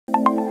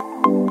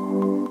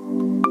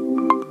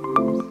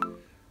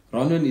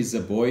Ronwen is a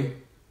boy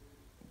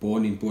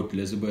born in Port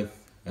Elizabeth,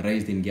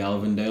 raised in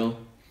Galvindale.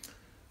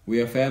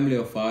 We are a family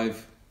of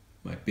five,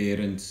 my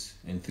parents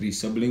and three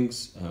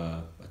siblings.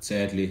 But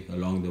sadly,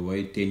 along the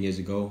way, 10 years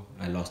ago,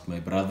 I lost my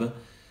brother.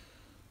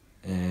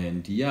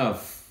 And yeah,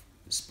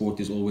 sport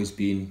has always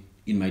been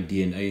in my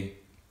DNA.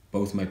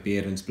 Both my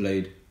parents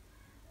played,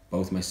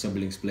 both my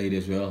siblings played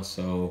as well.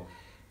 So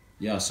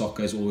yeah,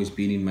 soccer has always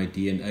been in my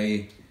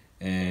DNA.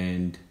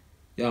 And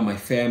yeah, my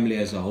family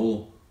as a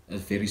whole are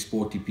very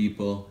sporty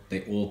people.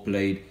 They all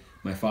played.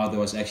 My father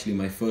was actually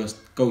my first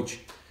coach.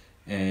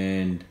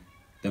 And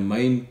the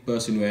main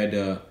person who had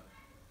a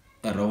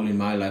role in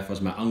my life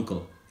was my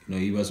uncle. You know,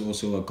 he was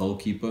also a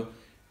goalkeeper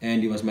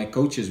and he was my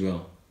coach as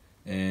well.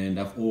 And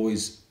I've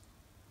always,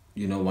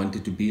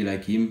 wanted to be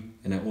like him.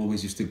 And I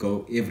always used to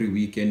go every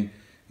weekend,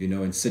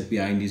 and sit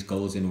behind his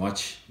goals and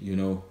watch,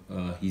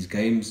 his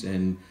games.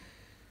 And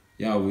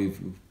yeah, I've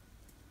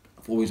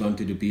always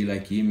wanted to be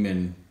like him,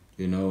 and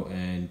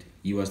and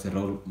he was the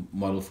role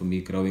model for me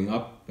growing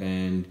up.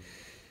 And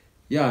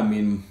yeah, I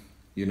mean,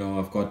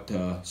 I've got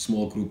a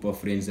small group of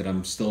friends that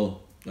I'm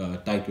still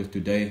tight with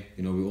today.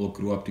 We all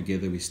grew up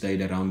together, we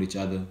stayed around each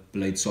other,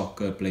 played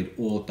soccer, played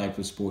all types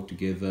of sport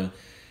together.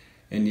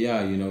 And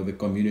yeah, the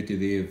community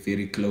there,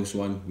 very close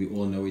one, we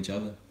all know each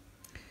other.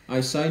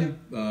 I signed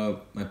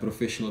my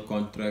professional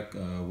contract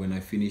when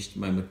I finished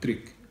my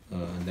matric,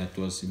 and that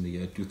was in the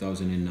year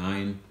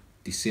 2009,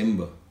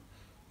 December.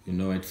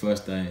 At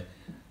first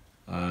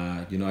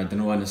I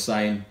didn't want to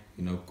sign,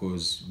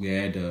 because we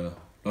had a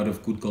lot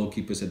of good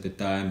goalkeepers at the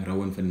time,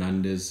 Ronwen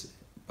Fernandez.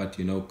 But,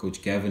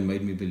 Coach Gavin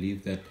made me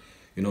believe that,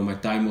 my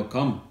time will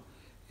come,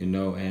 and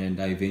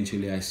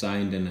I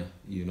signed, and,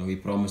 he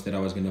promised that I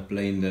was going to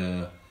play in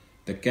the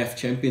CAF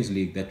Champions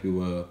League that we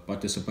were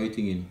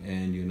participating in.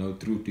 And,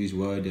 true to his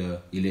word,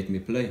 he let me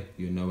play,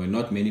 and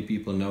not many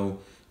people know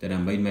that I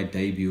made my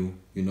debut.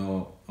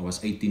 I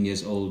was 18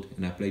 years old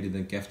and I played in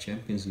the CAF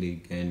Champions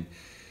League. And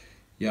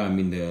yeah, I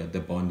mean, the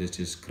bond has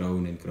just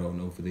grown and grown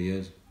over the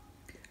years.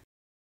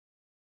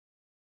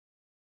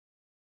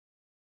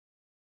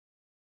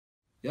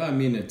 Yeah, I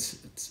mean,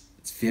 it's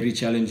very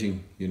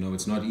challenging.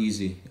 It's not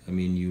easy. I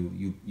mean,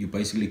 you're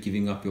basically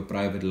giving up your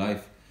private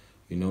life.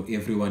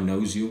 Everyone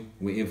knows you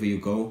wherever you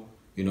go.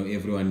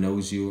 Everyone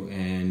knows you,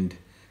 and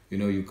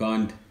you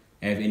can't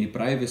have any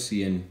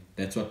privacy, and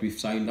that's what we've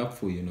signed up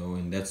for.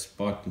 And that's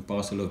part and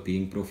parcel of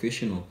being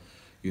professional.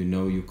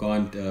 You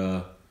can't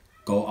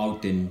go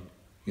out and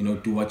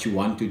do what you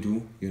want to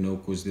do.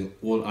 Because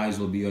all eyes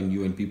will be on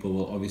you, and people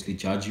will obviously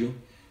judge you.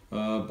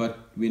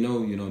 But we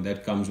know,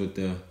 that comes with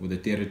the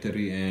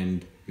territory,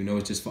 and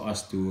it's just for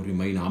us to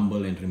remain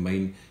humble and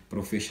remain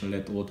professional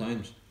at all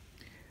times.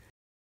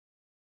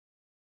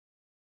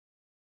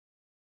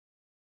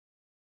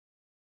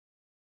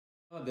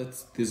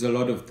 There's a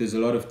lot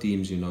of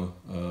teams,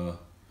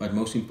 but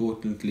most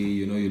importantly,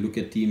 you look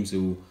at teams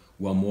who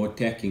are more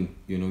attacking.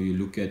 You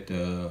look at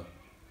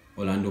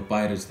Orlando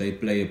Pirates. They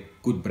play a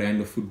good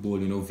brand of football.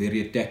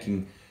 Very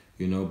attacking.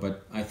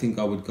 But I think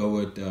I would go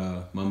with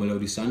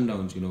Mamelodi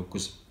Sundowns.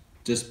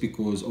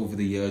 Because over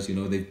the years,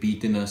 they've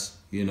beaten us.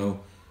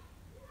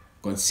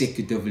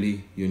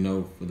 Consecutively.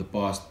 For the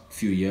past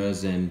few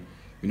years, and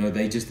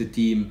they're just a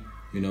team.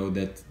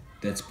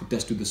 That's put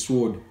us to the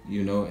sword.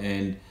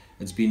 And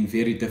it's been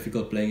very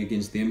difficult playing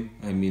against them.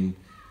 I mean,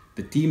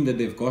 the team that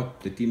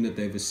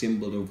they've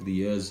assembled over the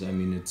years, I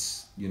mean,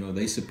 it's,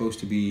 they're supposed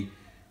to be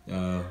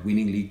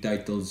winning league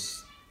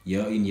titles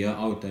year in, year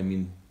out. I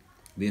mean,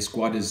 their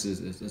squad is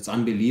it's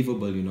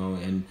unbelievable,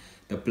 and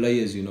the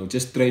players,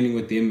 just training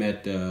with them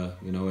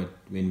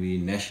when we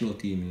national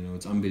team,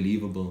 it's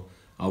unbelievable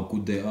how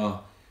good they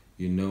are,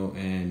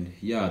 and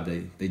yeah,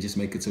 they just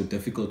make it so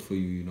difficult for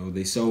you,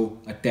 they're so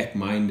attack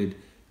minded.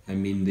 I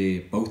mean,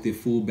 both their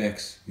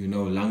fullbacks,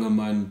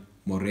 Langerman,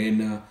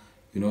 Morena,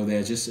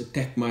 they're just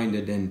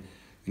attack-minded, and,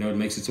 it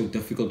makes it so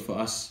difficult for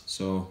us.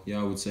 So,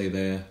 yeah, I would say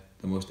they're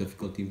the most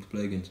difficult team to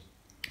play against.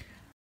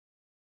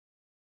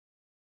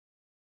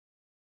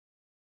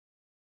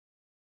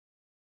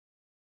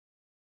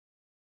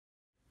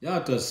 Yeah,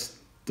 it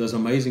was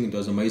amazing. It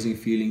was amazing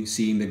feeling,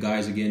 seeing the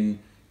guys again,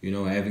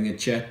 having a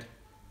chat.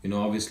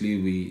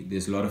 Obviously,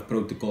 there's a lot of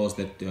protocols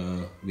that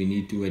we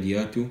need to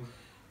adhere to.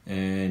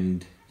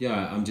 And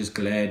yeah, I'm just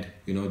glad,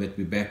 that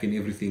we're back, and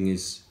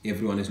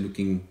everyone is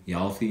looking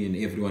healthy, and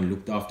everyone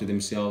looked after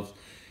themselves.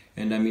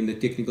 And I mean, the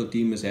technical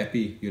team is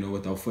happy,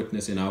 with our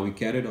fitness and how we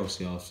carried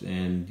ourselves.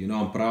 And,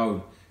 I'm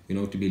proud,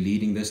 to be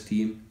leading this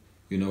team.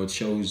 It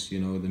shows, the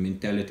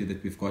mentality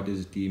that we've got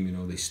as a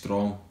team. They're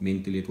strong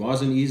mentally. It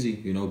wasn't easy,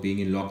 being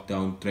in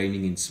lockdown,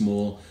 training in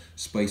small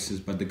spaces,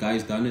 but the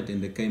guys done it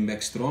and they came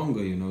back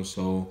stronger,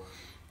 So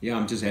yeah,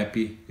 I'm just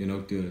happy,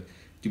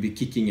 to be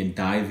kicking and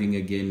diving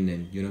again,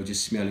 and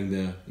just smelling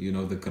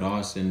the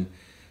grass, and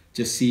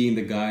just seeing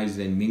the guys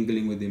and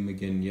mingling with them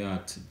again. Yeah,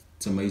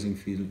 it's amazing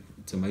feeling.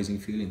 It's amazing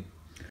feeling.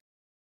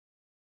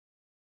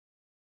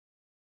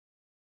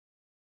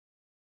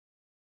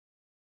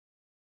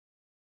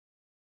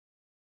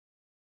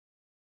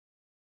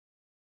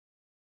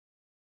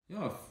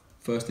 Yeah,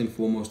 first and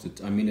foremost,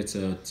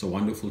 it's a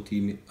wonderful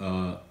team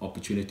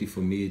opportunity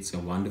for me. It's a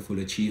wonderful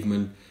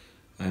achievement.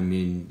 I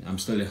mean, I'm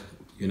still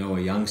a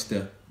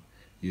youngster,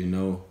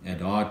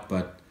 at heart,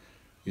 but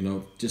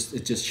it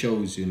just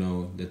shows,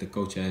 that the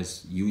coach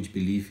has huge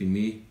belief in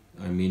me.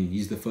 I mean,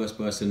 he's the first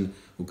person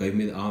who gave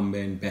me the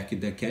armband back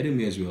at the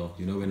academy as well.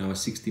 When I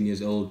was 16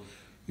 years old,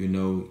 he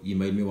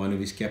made me one of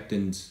his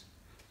captains,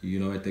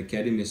 at the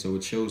academy. So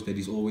it shows that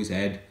he's always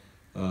had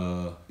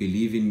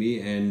belief in me.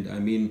 And I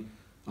mean,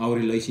 our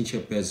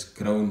relationship has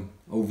grown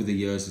over the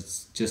years.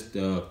 It's just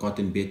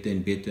gotten better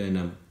and better.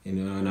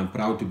 And I'm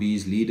proud to be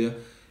his leader.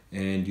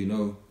 And,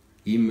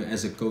 him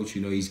as a coach,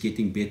 he's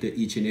getting better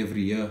each and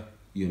every year,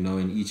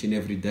 and each and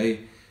every day.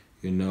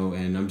 And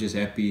I'm just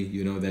happy,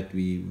 that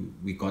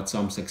we got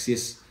some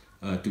success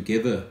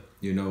together,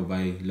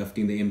 by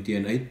lifting the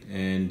MTN 8.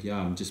 And yeah,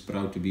 I'm just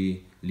proud to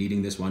be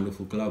leading this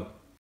wonderful club.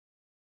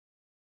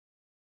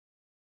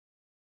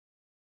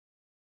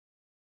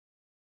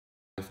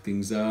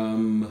 Things,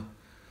 I'm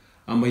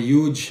a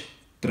huge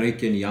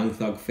Drake and Young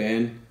Thug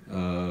fan,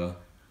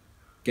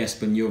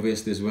 Casper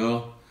Nyovest as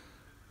well.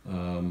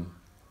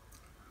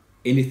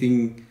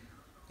 Anything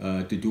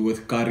to do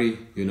with curry,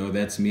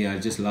 that's me. I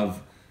just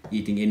love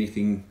eating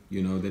anything,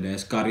 that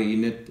has curry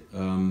in it.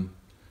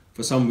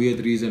 For some weird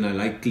reason, I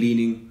like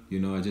cleaning,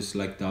 I just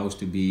like the house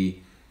to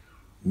be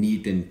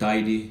neat and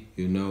tidy,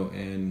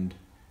 and,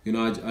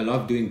 I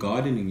love doing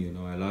gardening,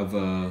 I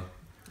love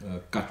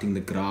cutting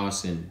the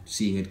grass and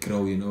seeing it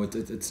grow,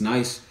 it's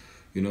nice,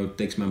 it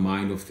takes my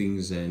mind off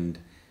things. And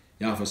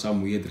yeah, for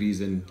some weird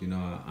reason,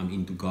 I'm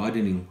into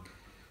gardening.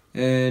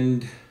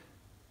 And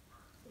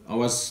I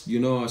was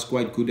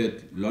quite good at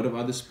a lot of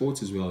other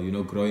sports as well.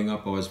 Growing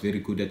up, I was very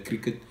good at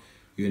cricket,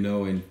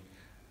 and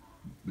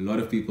a lot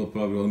of people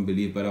probably won't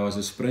believe, but I was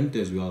a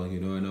sprinter as well,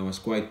 and I was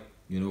quite,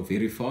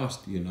 very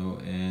fast,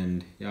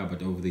 and yeah,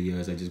 but over the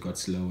years, I just got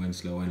slower and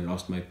slower and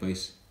lost my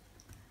pace.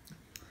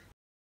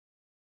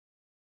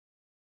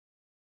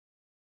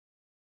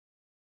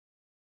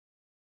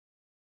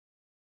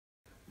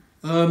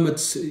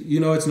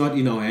 It's not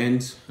in our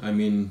hands. I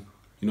mean,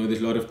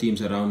 there's a lot of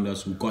teams around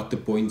us who got the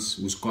points,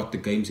 who's got the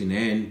games in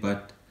hand,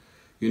 but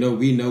we know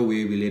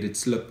where we let it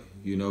slip.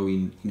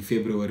 In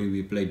February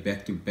we played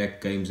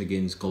back-to-back games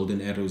against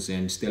Golden Arrows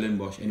and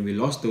Stellenbosch, and we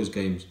lost those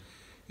games.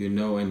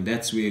 And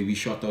that's where we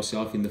shot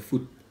ourselves in the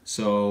foot.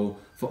 So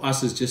for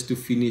us, it's just to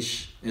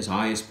finish as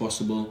high as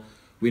possible.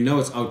 We know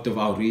it's out of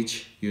our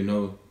reach.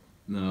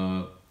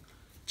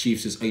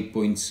 Chiefs is 8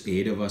 points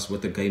ahead of us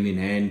with the game in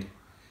hand.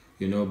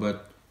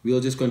 But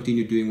we'll just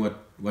continue doing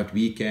what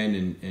we can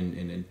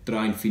and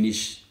try and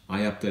finish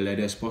high up the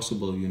ladder as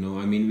possible.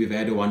 I mean, we've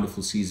had a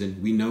wonderful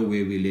season. We know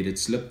where we let it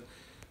slip,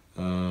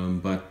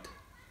 but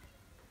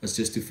it's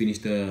just to finish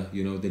the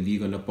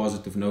league on a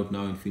positive note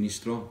now and finish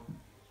strong.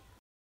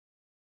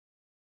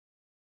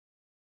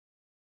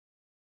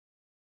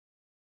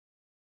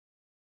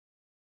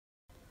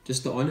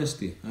 Just the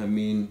honesty. I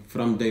mean,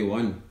 from day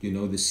one, the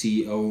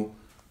CEO,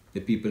 the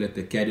people at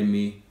the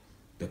academy,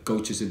 the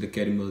coaches at the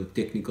academy, the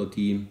technical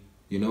team,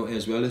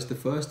 as well as the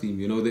first team,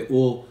 they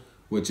all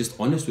were just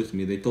honest with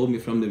me. They told me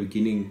from the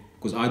beginning,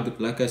 because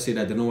like I said,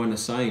 I didn't want to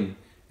sign,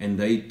 and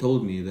they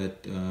told me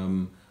that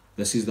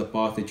this is the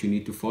path that you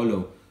need to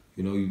follow.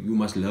 You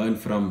must learn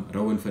from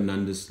Rowan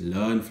Fernandez,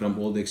 learn from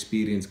all the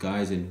experienced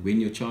guys, and when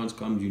your chance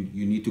comes,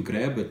 you need to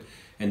grab it.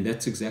 And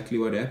that's exactly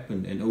what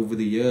happened. And over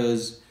the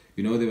years,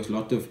 there was a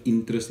lot of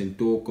interest and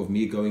talk of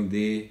me going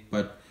there,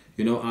 but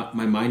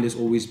my mind has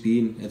always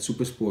been at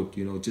Supersport,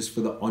 just for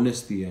the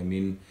honesty. I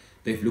mean,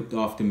 they've looked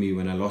after me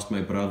when I lost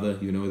my brother,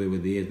 they were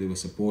there, they were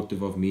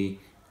supportive of me,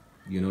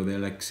 they're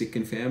like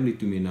second family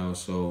to me now.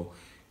 So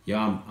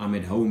yeah, I'm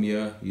at home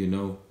here,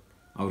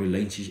 our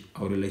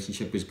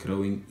relationship is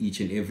growing each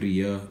and every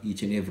year,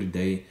 each and every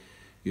day,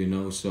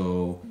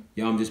 so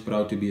yeah, I'm just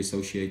proud to be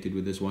associated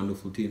with this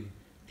wonderful team.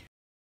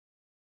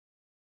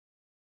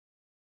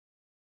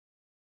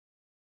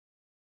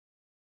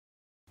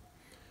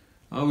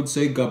 I would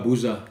say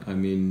Gabuza. I've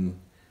known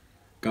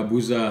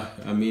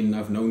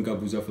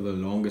Gabuza for the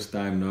longest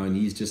time now, and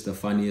he's just the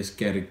funniest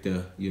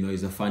character.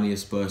 He's the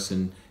funniest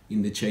person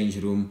in the change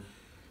room.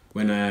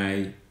 When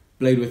I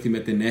played with him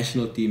at the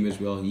national team as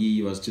well,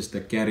 he was just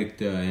a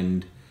character.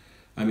 And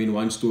I mean,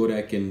 one story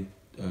I can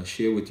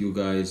share with you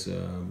guys.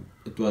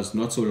 It was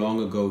not so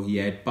long ago. He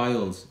had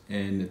piles,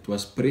 and it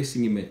was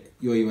pressing him.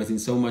 He was in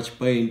so much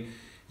pain.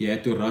 He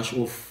had to rush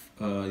off,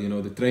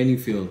 the training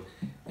field.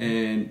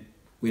 And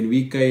when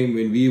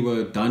we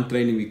were done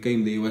training, we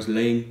came there, he was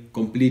laying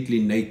completely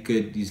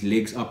naked, his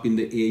legs up in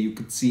the air. You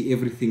could see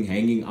everything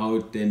hanging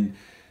out, and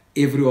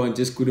everyone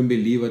just couldn't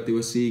believe what they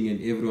were seeing,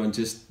 and everyone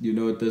just,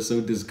 it was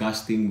so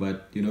disgusting,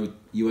 but,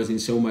 he was in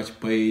so much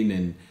pain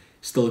and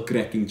still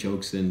cracking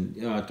jokes, and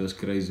yeah, it was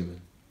crazy,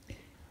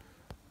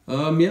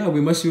 man. Yeah,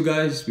 we miss you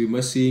guys. We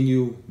miss seeing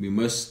you. We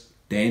miss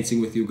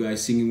dancing with you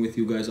guys, singing with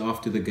you guys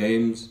after the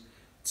games.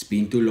 It's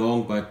been too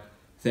long, but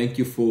thank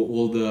you for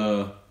all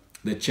the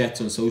chats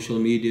on social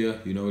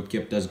media. It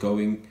kept us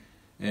going.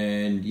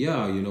 And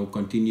yeah,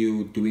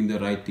 continue doing the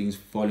right things,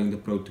 following the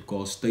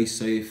protocol, stay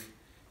safe,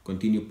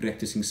 continue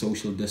practicing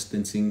social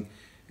distancing,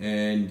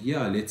 and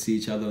yeah, let's see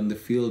each other on the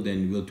field,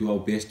 and we'll do our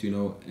best,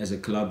 as a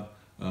club,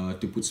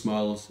 to put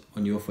smiles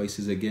on your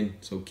faces again.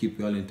 So keep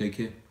well and take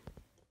care.